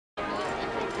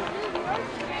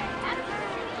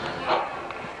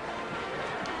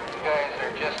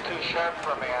start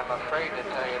for me, I'm afraid to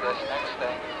tell you this next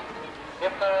thing. If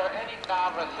there are any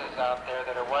novices out there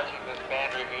that are watching this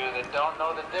band review that don't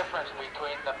know the difference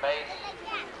between the mace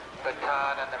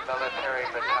baton and the military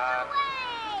baton,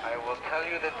 I will tell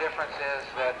you the difference is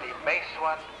that the mace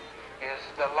one is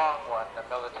the long one, the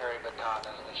military baton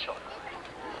is the short one.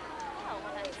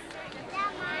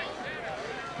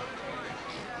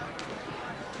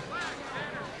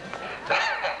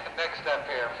 Next up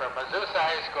here, from Azusa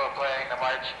High School playing the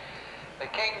march, the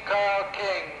King Carl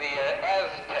King, the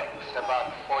Aztecs,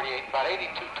 about 82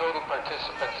 total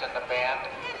participants in the band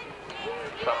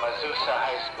from Azusa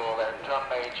High School, their drum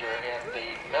major in the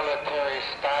military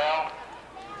style.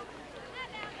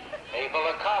 Abel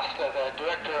Acosta, the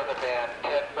director of the band,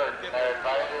 Ted Burton, their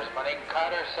advisors, Monique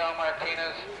Cotter, Sal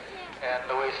Martinez, and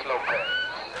Luis Lopez.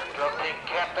 Drum team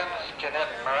captains,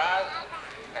 Jeanette Meraz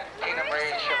and Tina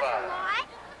Marie Chavar.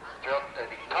 The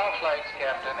tall flights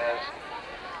captain is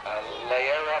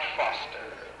Layera Foster.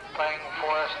 Playing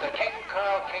for us the King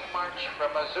Carl King March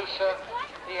from Azusa,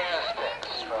 the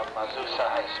Aztecs from Azusa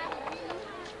High School.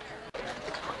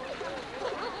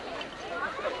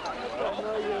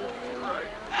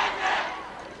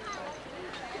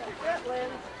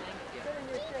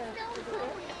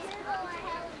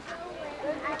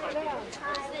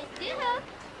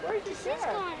 Where's the seat's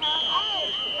going up? Oh,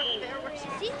 the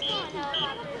seat's going up.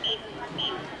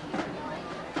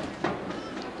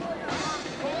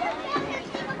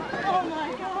 Oh my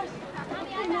gosh.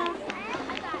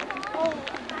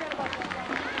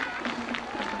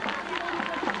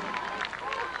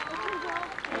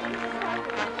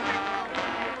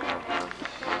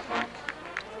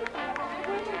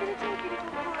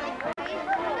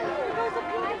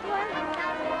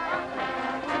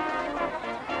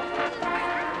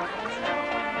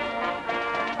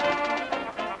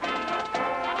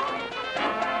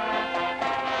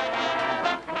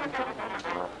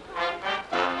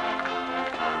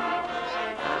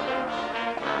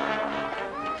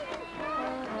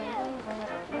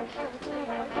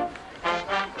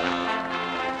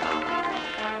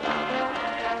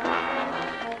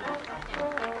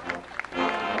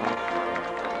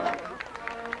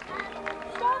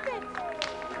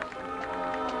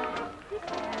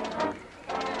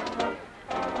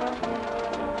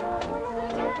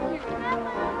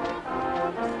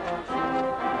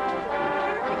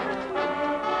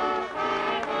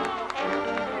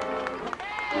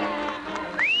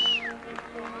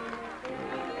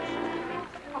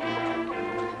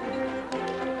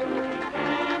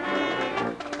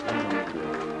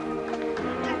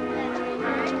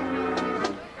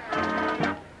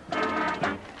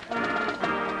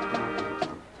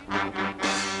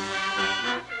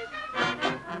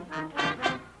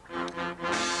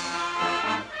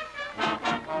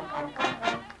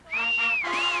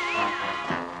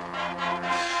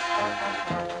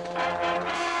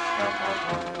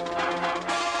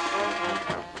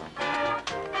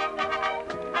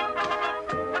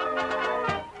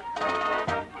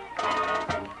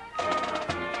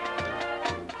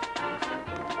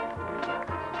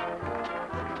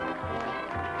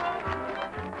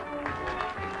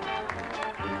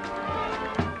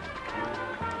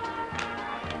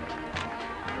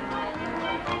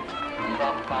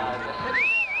 From the city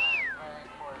playing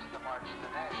for us the march, the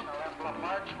National Emblem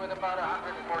March, with about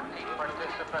 114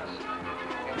 participants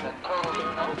in the total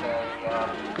unit,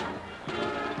 the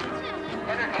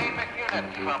entertainment unit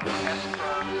from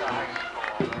Esperanza High School.